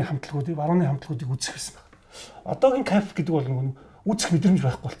гадны хамтлагуудыг, барууны хамтлагуудыг үзэх гэсэн байна. Одоогийн кайф гэдэг бол нэг үзэх мэдрэмж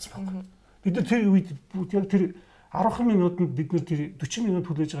байхгүй болсон байна. Бид нар тэр үед яг тэр 10 минутанд бид нэр тэр 40 минут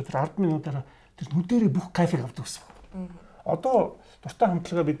хүлээж байгаа тэр 10 минутаараа тэр нүдэрээ бүх кайфыг авдаг гэсэн байна. Одоо дуртай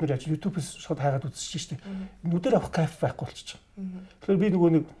хамтлагаа бид нэр YouTube-с шууд хайгаад үзэж штеп. Нүдээр авах кайф байхгүй болчихж байгаа. Тэгэхээр би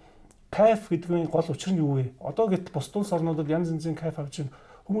нөгөө нэг кайф гэдгийн гол учир нь юу вэ? Одоо гэт бус улс орнуудад янз янзын кайф авч байна.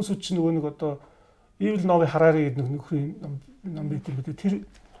 Хүмүүсүүд чинь нөгөө нэг одоо Evil Novi Harari гэдэг нөхрийн ном байдаг гэдэг. Тэр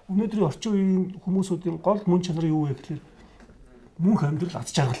өнөөдрийн орчин үеийн хүмүүсүүдийн гол мөн чанар юу вэ гэхээр мөнх амьдрал аз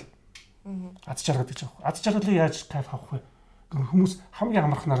жаргал. Аз жаргал гэж байгаа. Аз жаргалыг яаж кайф авах вэ? Хүмүүс хамгийн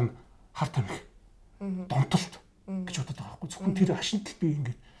амархнаар нь хар тамхи. Донтолт гэж боддог байгаа байхгүй. Зөвхөн тэр хашинтал би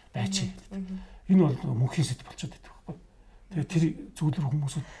ингэж байчи. Энэ бол мөнхийн сэдв болчиход байдаг байхгүй. Тэгээ тэр зүйлэр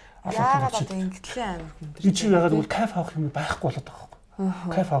хүмүүсүүд яагаад одоо ингэтлээ амар хүндэр. Би чи яагаад бол кайф авах юм байхгүй болоод байгаа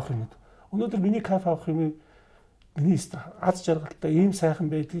байхгүй. Кайф авах юм. Өнөөдөр миний кайф авах юм миний аз жаргалтай ийм сайхан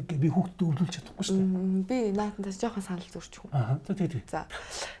байдгийг би хүүхдэд өвлүүлж чадахгүй шүү дээ. Би наатандаас жоохон санал зурч хүн. Тэгээ.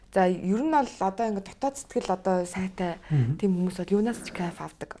 За ер нь бол одоо ингээд дотоод сэтгэл одоо сайтай тийм хүмүүс бол юунаас ч кайф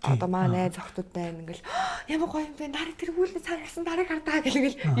авдаг. Одоо маа найз охтууд байна ингээл ямар гоё юм бэ? Нарыг тэр үүлээ цаарсан нарыг хардаа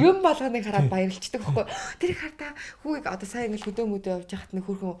гэл юм болгоныг хараад баярлцдаг байхгүй. Тэрийг хардаа хүүг одоо сайн ингээл хөдөө мөдөө явж яхад нэг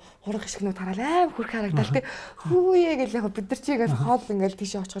хөрхөн хурах гიშгнүүд хараад аим хөрх харагдал тий. Хүүе гэл яг бид нар чигээл хоол ингээл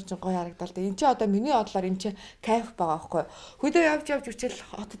тийш очихор чинь гоё харагдал тий. Энд чи одоо миний бодлоор энэ чи кайф байгаа байхгүй. Хөдөө явж үчил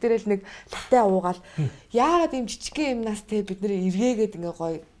хот дээрэл нэг латте уугаал яагаад ийм жижигхэн юмнаас тий бид нэр эргээгээд ингээ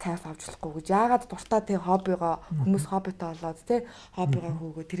гоё кайф авч болохгүй гэж яагаад дуртай тий хоббигоо хүмүүс хоббитой болоод тий хоббигоо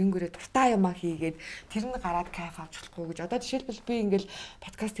хөөгөө тэрэнгүүрээ дуртай юмаа хийгээд тэр нь гараад кайф авч болохгүй гэж одоо жишээлбэл би ингээл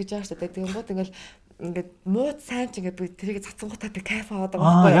подкаст хийж байгаа шүү дээ тэгэнгүүт ингээл ингээд мууд сайн ч ингээд би тэрийг цацсангуудаа би кайф аваад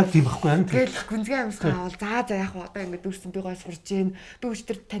байгаа байхгүй яг тийм байхгүй харин тэгэл гүнзгий амьсгаа авал за яг одоо ингээд дүүрсэн би гой сурж гин би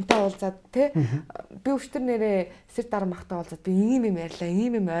өчтөр тантай уулзаад тий би өчтөр нэрээ эсрэг дараа махтай уулзаад би ийм юм ярьлаа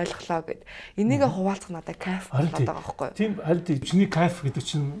ийм юм ойлголоо гэд энийгээ хуваалцах надад кайф болоод байгаа байхгүй тийм харин чиний кайф гэдэг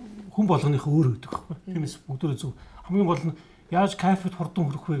чинь хүн болгоных өөр гэдэг байхгүй тиймээс бүгдөө зөв хамгийн гол нь яаж кайфд хурдан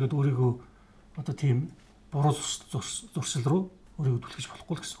хүрэх вэ гэдэг өөрийгөө одоо тийм буруу зуршил руу өөрийгөө түлхэж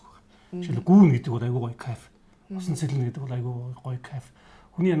болохгүй л гэсэн үг. Жишээлбэл гүүн гэдэг бол айгүй гоё кайф. Усан цэлнэ гэдэг бол айгүй гоё кайф.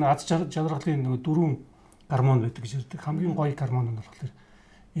 Хүний аз жаргалын нөгөө дөрвөн гормон байдаг гэж ярьдаг. Хамгийн гоё гормон нь болохоор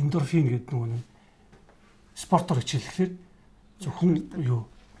эндорфин гэдэг нөгөө спортоор хичээлэхээр зөвхөн юу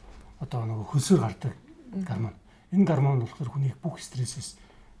одоо нөгөө хөлсөөр гардаг гормон. Энэ гормон нь болохоор хүнийг бүх стрессээс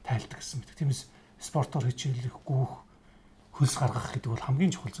тайлдаг гэсэн мэт. Тиймээс спортоор хичээлэх, гүүх, хөлс гаргах гэдэг бол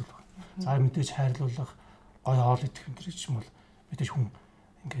хамгийн чухал зүйл байна. За мэдээж хайрлуулах, гоё хоол идэх юм дэр чинь бол мэдээж хүн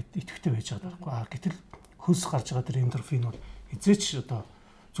ингээд идэвхтэй байж байгаа байхгүй. Гэтэл хөлс гарч байгаа тэр эндорфин бол эзээч одоо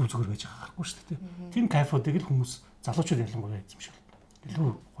зүг зүгээр байж байгаа байхгүй шүү дээ. Тийм кайфуудыг л хүмүүс залуучууд ялангуяа эзэмшил. Илүү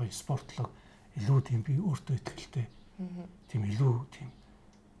гоё спортлог, илүү тийм би өөртөө ихтэй. Тийм илүү тийм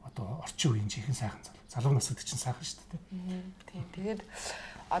одоо орчин үеийн жихэн сайхан залуу насд чинь сайхан шүү дээ. Тийм. Тэгээд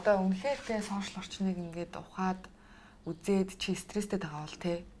одоо үнэхээр тэ сошиал орчныг ингээд ухаад үзээд чи стресстэй байгаа бол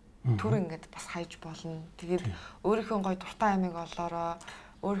тэ түр ингээд бас хайж болно. Тэгээд өөрийнхөө гоё дуртай амиг олоороо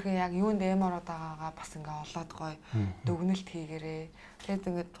өөрийнхөө яг юунд эмороод байгаагаа бас ингээ олоод гоё дүгнэлт хийгээрээ. Тэгээд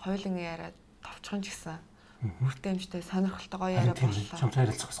ингээд хоёулын яриад товчхон ч гэсэн хүртээмжтэй сонирхолтой гоё яриа боллоо. Чамд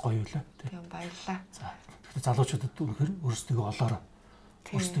харилцах бас гоё байлаа. Тийм баярлаа. За тэгэхээр залуучуудад үнэхээр өөрсдөө олоороо.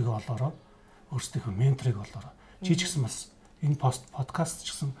 Өөрсдөө олоороо. Өөрсдөө менторыг олоороо. Чи ч гэсэн бас энэ подкаст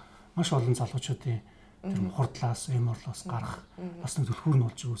ч гэсэн маш олон залуучуудын тэр хурдлаас, эморлоос гарах бас нэг түлхүүр нь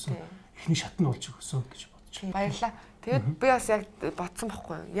болж өгөөсөө эхний шат нь болж өгөөсөө гэж бодож байна. Баярлаа. Тэгээд би бас яг бодсон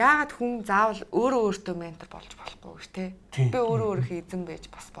байхгүй юу? Яагаад хүн заавал өөрөө өөртөө ментор болж болохгүй ш, тэ? Би өөрөө өөрийнхөө эзэн байж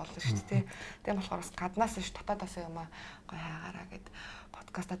бас болно ш, тэ? Тийм болохоор бас гаднаас ш дотоодоос юм аа гоё хаагаараа гэд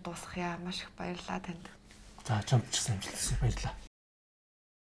подкастаа дуусгая. Маш их баярлалаа танд. За чамд ч сайн амжилт хүсье баярлалаа.